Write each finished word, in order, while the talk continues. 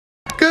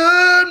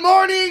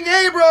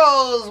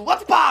bros,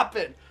 what's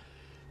poppin'?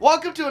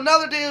 Welcome to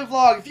another daily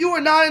vlog. If you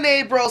are not an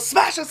A-bro,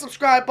 smash that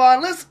subscribe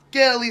button. Let's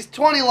get at least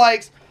 20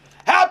 likes.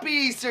 Happy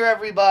Easter,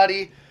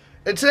 everybody.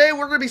 And today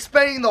we're going to be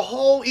spending the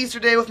whole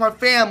Easter day with my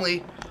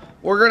family.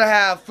 We're going to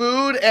have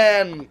food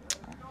and,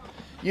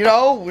 you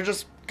know, we're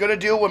just going to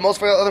do what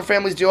most other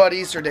families do on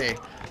Easter day.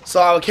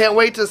 So I can't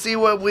wait to see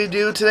what we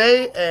do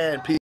today,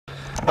 and peace.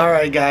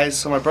 Alright guys,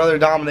 so my brother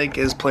Dominic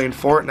is playing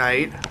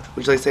Fortnite.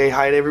 Would you like to say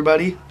hi to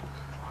everybody?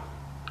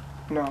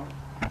 No.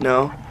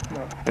 No?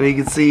 No. And you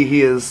can see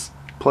he is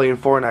playing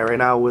Fortnite right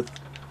now with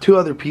 2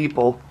 other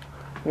people.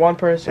 One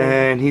person.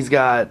 And he's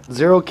got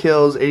 0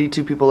 kills,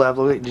 82 people left.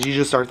 Did you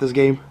just start this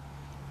game?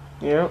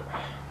 Yep.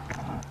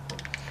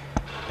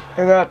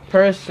 And that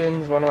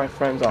person's one of my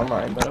friends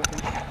online, but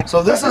okay.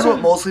 So this is what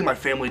mostly my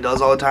family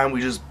does all the time.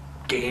 We just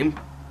game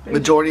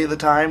majority of the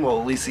time. Well,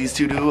 at least these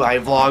 2 do. I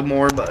vlog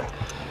more, but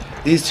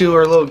these 2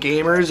 are little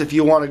gamers. If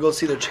you want to go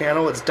see their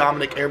channel, it's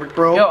Dominic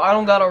ABRO'S. Yo, I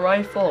don't got a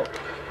rifle.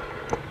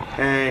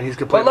 And he's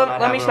complaining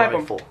about not having a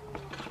rifle.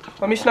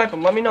 Let me snipe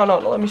him. Let me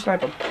let me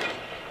snipe him.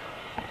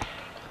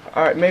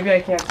 Alright, maybe I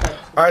can't snipe him.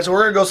 Alright, so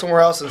we're gonna go somewhere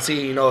else and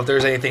see, you know, if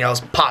there's anything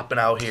else popping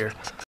out here.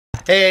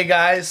 Hey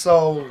guys,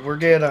 so we're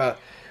getting a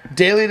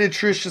daily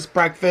nutritious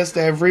breakfast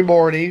every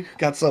morning.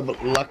 Got some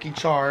Lucky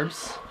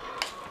Charms.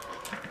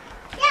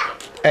 Yeah.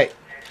 Hey.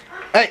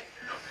 Hey.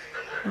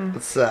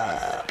 What's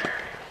up?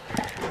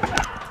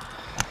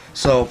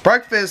 So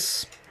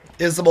breakfast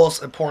is the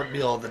most important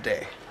meal of the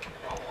day.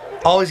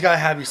 Always gotta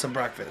have you some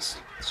breakfast,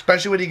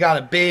 especially when you got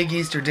a big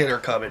Easter dinner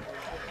coming.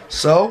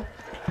 So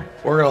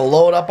we're gonna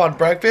load up on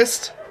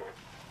breakfast,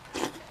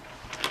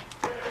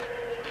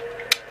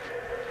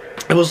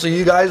 and we'll see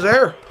you guys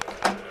there.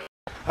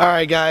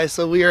 Alright guys,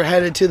 so we are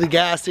headed to the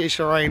gas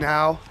station right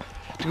now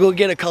to go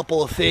get a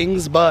couple of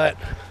things, but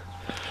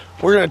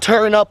we're gonna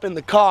turn up in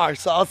the car,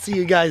 so I'll see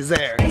you guys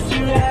there.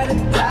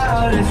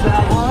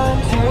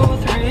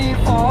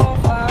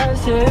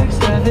 6,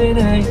 7,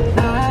 8,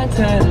 9,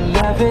 10,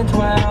 11,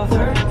 12,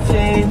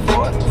 13,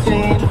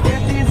 14,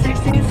 15,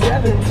 16,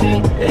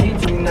 17,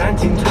 18,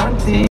 19,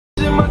 20.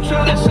 In my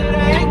truck, I said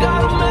I ain't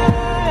got a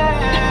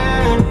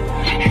man,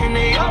 and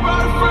they all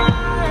brought a friend.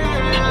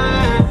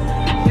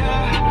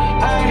 Yeah,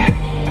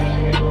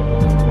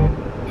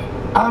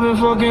 I've been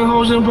fucking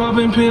hoes and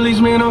popping pillies,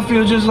 man, I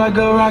feel just like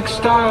a rock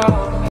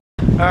star.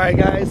 Alright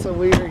guys, so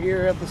we are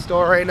here at the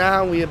store right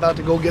now, and we about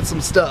to go get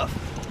some stuff.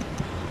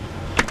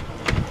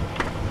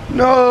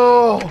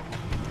 No!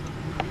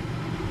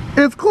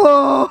 It's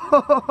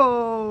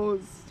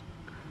closed!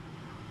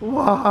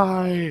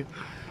 Why?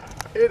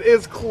 It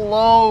is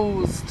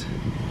closed.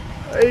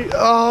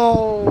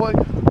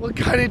 What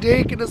kind of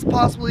day can this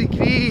possibly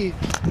be?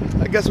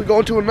 I guess we go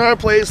into another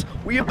place.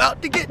 We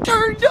about to get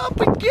turned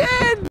up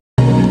again!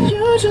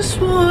 You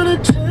just want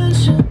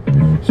attention.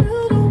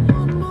 You don't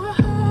want my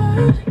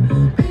heart.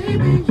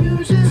 Baby,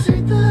 you just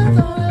hate the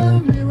thought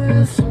of me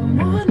with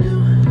someone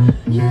new.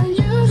 Yeah,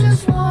 you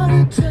just want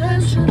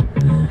attention.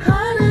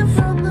 Hiding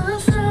from the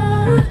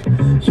start.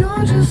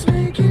 You're just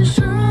making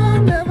sure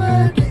I'll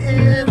never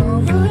get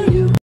over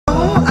you.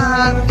 Oh,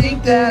 I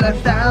think that I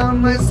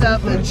found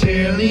myself a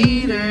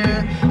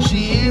cheerleader.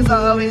 She is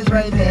always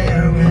right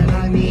there when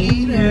I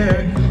need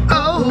her.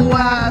 Oh,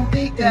 I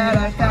think that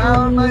I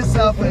found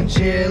myself a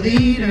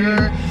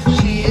cheerleader.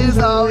 She is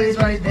always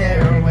right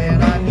there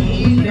when I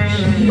need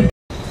her.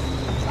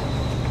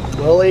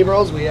 Well,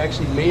 A-bros, we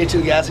actually made it to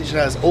a gas station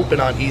that is open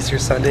on Easter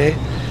Sunday.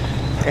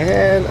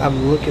 And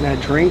I'm looking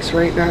at drinks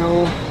right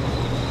now.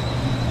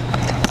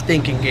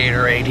 Thinking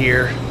Gatorade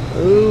here.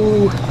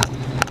 Ooh,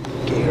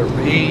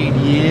 Gatorade,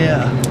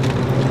 yeah.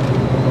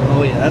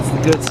 Oh yeah, that's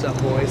the good stuff,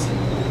 boys.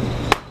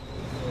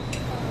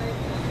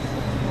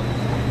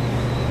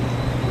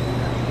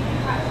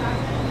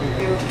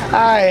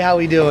 Hi, how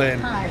we doing?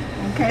 Hi.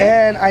 Okay.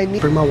 And I need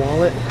to bring my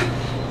wallet.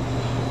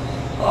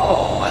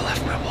 Oh, I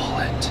left my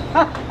wallet.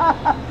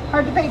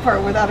 Hard to pay for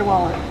it without a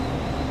wallet.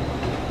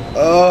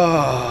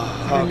 Oh,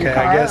 In your okay,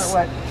 car, I guess.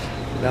 or what?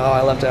 No,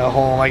 I left it at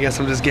home. I guess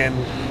I'm just getting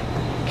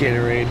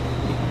Gatorade.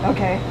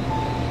 Okay.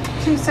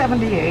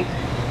 $2.78.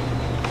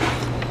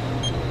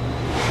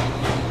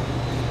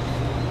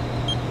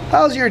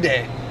 How's your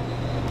day?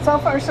 So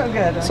far, so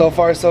good. So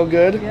far, so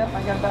good? Yep,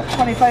 I got about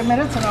 25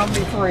 minutes and I'll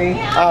be free.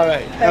 All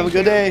right, have a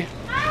good day.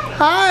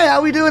 Hi,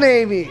 how we doing,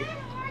 Amy?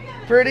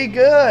 Pretty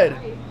good.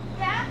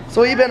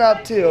 So what you been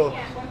up to?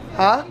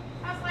 Huh?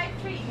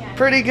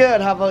 Pretty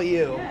good. How about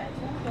you?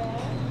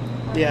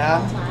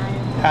 Yeah?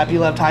 Happy you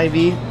left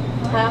Hy-Vee?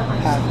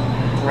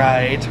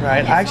 Right. I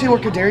actually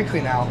work at Dairy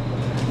Queen now.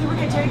 You work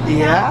at Dairy Queen?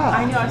 Yeah.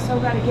 I know, I was so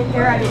glad to get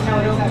there. I didn't know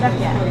it opened up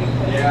yet. Are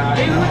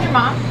you with your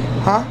mom?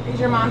 Huh? Is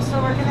your mom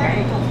still working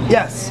there?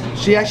 Yes.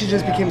 She actually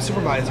just became a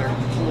supervisor.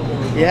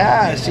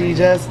 Yeah, she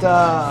just,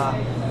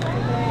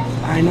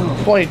 I know.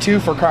 22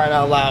 for crying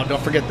out loud.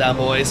 Don't forget that,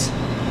 boys.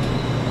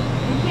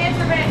 Your kids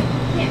are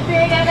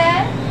big at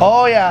it?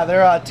 Oh yeah,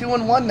 they're 2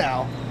 and 1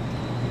 now.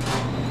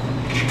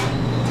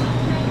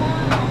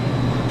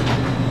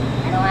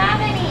 I don't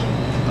have any.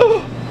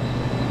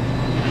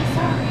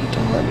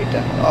 Don't let me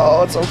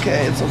Oh, it's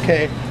okay. It's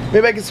okay.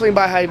 Maybe I can swing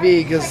by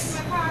Hy-Vee because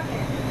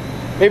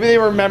maybe they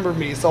remember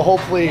me. So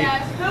hopefully.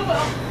 Yeah, Phil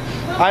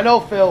will. I know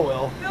Phil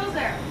will. Phil's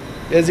there.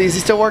 Is he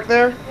still work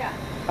there? Yeah.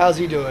 How's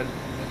he doing?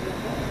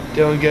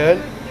 Doing good?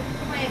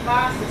 He's playing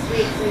boss this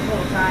week, so he's a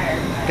little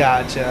tired.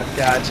 Gotcha,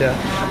 gotcha.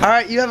 All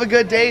right, you have a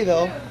good day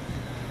though.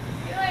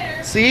 See you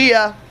later. See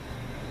ya.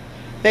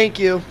 Thank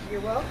you.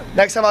 You're welcome.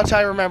 Next time I'll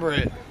try to remember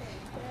it.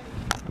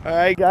 All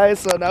right, guys,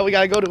 so now we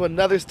gotta go to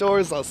another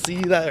store, so I'll see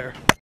you there.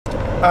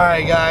 All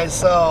right, guys,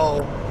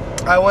 so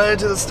I went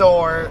into the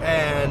store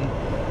and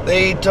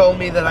they told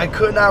me that I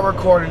could not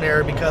record in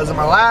there because in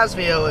my last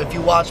video, if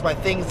you watch my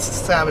Things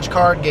Savage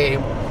card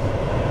game,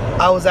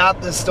 I was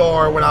at this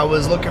store when I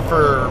was looking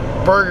for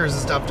burgers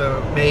and stuff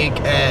to make,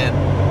 and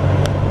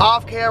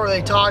off camera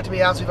they talked to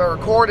me, asked me if I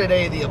recorded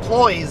any of the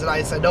employees, and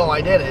I said no, I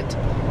didn't.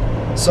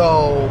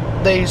 So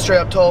they straight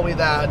up told me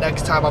that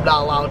next time I'm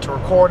not allowed to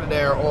record in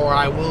there or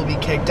I will be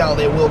kicked out.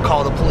 They will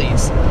call the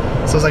police. So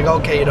I was like,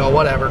 okay, you know,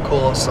 whatever,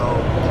 cool. So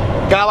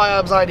got my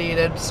items I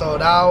needed. So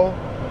now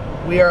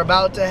we are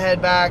about to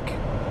head back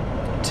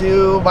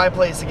to my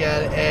place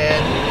again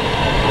and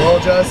we'll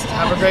just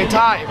have a great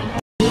time.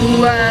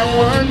 Ooh, I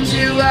want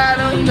you, I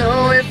don't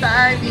know if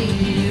I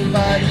need you,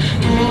 but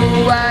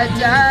ooh, I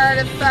die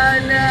to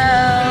find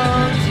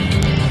out.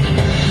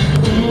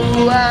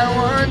 Ooh, I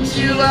want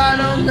you, I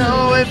don't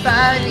know if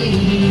I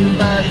need you,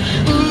 but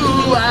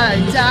ooh, I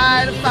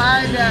die to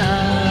find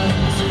out.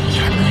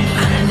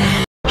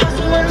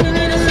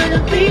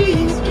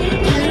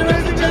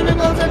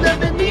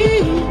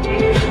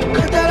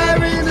 Cut that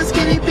iron into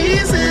skinny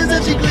pieces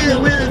that you glitter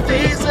with a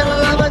face and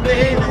I love my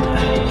baby.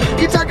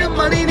 You talking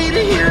money, need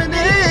a hearing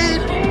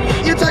aid.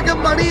 You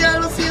talking money, I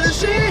don't see the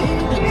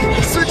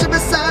shade. Switch up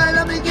beside,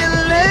 I'll be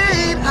getting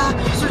laid.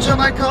 I switch on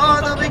my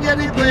car, I'll be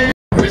getting played.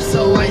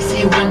 So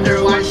icy,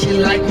 wonder why she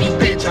like me,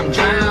 bitch, I'm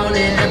drowning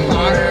in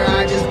water.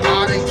 I just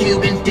bought a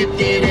cube and dipped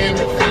it in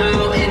the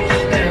fountain.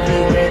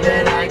 Everywhere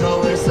that I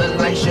go, it's a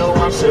light show,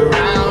 I'm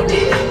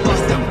surrounded.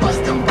 Bust down,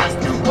 bust down, bust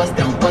down, bust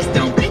down, bust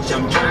down, bitch,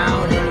 I'm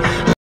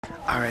drowning.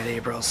 Alright,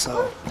 ABRO'S,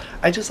 so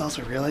I just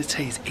also realized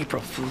today's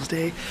April Fool's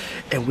Day,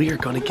 and we are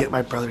going to get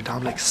my brother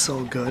Dominic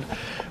so good.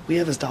 We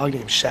have this dog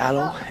named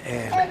Shadow,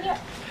 and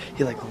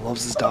he like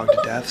loves his dog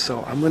to death,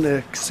 so I'm going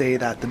to say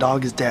that the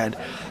dog is dead,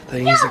 that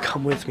he needs to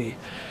come with me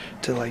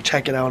to like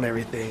check it out and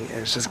everything,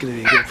 and it's just gonna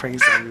be a good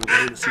prank, so I'm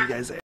ready to see you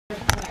guys there.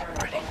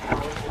 Ready?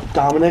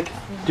 Dominic,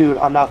 dude,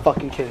 I'm not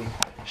fucking kidding.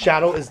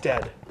 Shadow is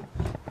dead.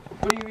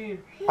 What do you mean?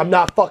 I'm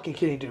not fucking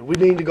kidding, dude. We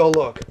need to go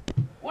look.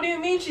 What do you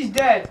mean she's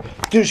dead?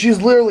 Dude,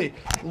 she's literally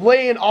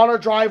laying on our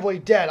driveway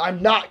dead. I'm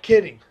not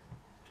kidding.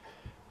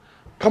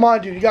 Come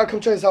on, dude, you gotta come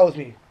check this out with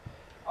me.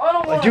 I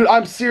don't want. Dude,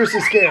 I'm seriously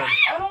scared.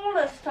 I don't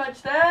want to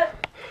touch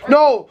that.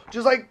 No,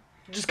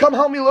 just come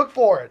help me look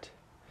for it.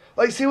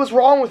 Like, see what's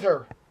wrong with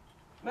her.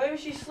 Maybe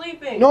she's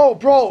sleeping. No,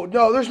 bro,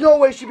 no, there's no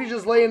way she'd be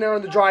just laying there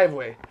in the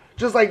driveway.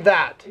 Just like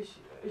that. Is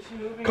she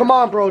moving? Come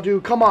on, bro,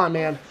 dude. Come on,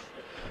 man.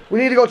 We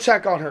need to go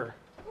check on her.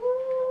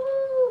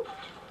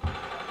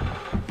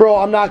 Bro,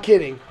 I'm not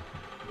kidding.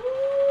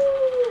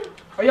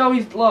 Oh, yo,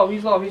 he's low.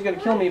 He's low. He's going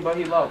to kill me, but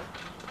he's low.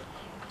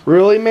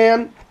 Really,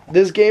 man?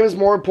 This game is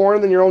more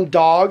important than your own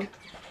dog?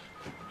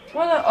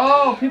 What?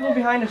 Oh, people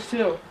behind us,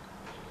 too.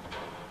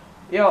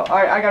 Yo,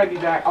 alright, I got to be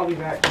back. I'll be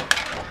back.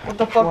 What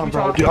the fuck Come on, you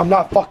bro, talking? dude. I'm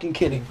not fucking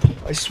kidding.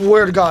 I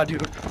swear to God,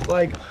 dude.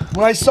 Like,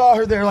 when I saw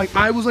her there, like,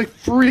 I was, like,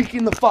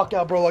 freaking the fuck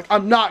out, bro. Like,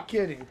 I'm not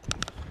kidding.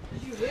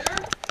 Did you hit her?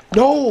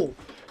 No.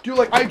 Dude,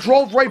 like, I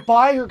drove right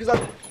by her because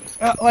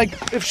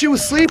like, if she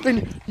was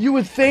sleeping, you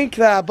would think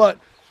that, but,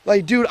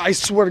 like, dude, I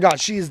swear to God,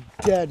 she is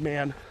dead,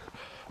 man.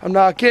 I'm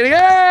not kidding.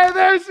 Hey,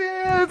 there she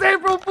is!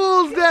 April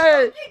Fool's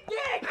Day!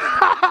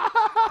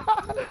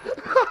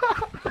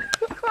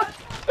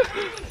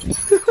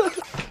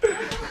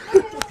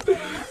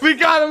 We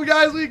got him,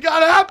 guys. We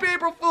got him. Happy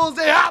April Fool's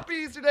Day. Happy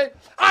Easter Day.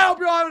 I hope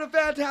you're all having a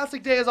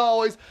fantastic day as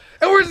always.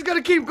 And we're just going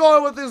to keep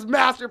going with this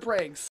master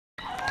pranks.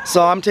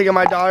 So I'm taking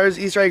my daughter's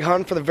Easter egg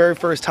hunt for the very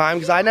first time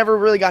because I never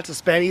really got to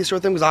spend Easter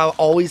with them because I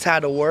always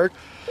had to work.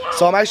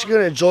 So I'm actually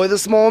going to enjoy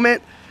this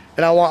moment,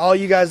 and I want all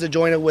you guys to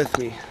join it with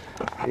me.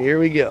 And here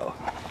we go.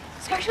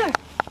 Scar, scar.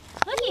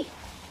 Looky.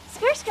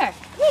 Scar, scar.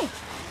 Hey.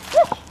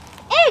 Look.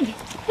 Egg.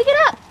 Pick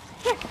it up.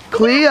 Here.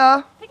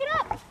 Clea. Pick it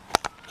up.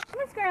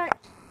 Come on, Scarlet.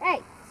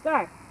 Hey,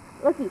 Scar.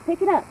 Looky.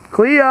 Pick it up.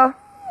 Clea.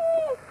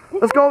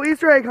 Let's go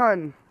Easter egg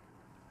hunting.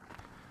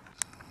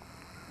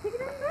 Pick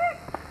it up, Scar.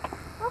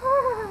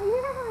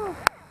 Oh,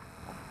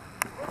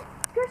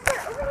 yeah. Scar, Scar,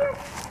 over here.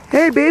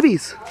 Hey,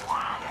 babies.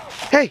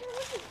 Hey.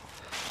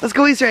 Let's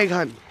go Easter egg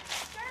hunting.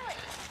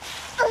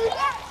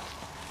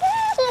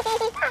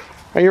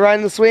 Are you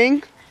riding the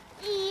swing?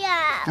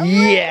 Yeah.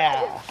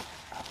 Yeah.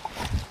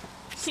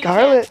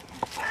 Scarlet.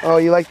 Oh,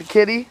 you like the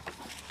kitty?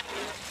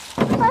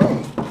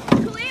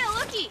 Kalia,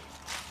 looky.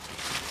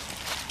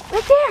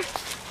 Right there.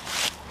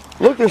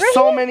 Look, there's Right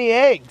so here. many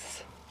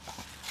eggs.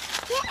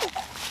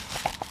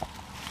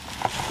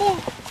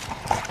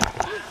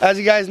 As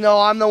you guys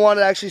know, I'm the one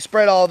that actually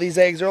spread all these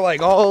eggs. They're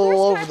like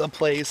all over the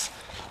place.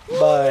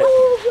 But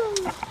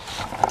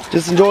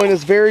Just enjoying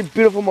this very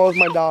beautiful moment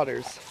with my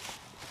daughters.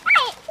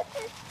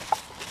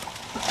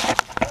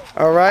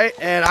 Alright,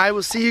 and I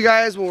will see you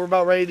guys when we're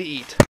about ready to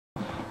eat.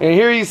 And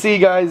here you see,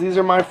 guys, these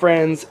are my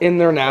friends in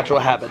their natural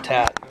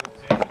habitat.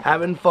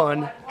 Having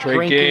fun,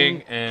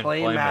 drinking, and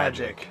playing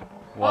magic.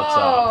 What's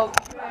up?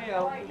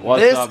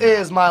 What's This up?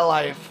 is my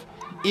life,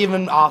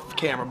 even off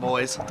camera,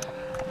 boys.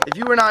 If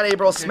you are not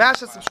able, smash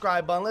the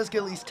subscribe button. Let's get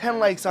at least 10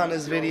 likes on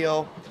this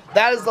video.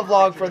 That is the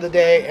vlog for the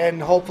day,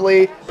 and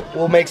hopefully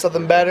we'll make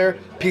something better.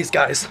 Peace,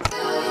 guys.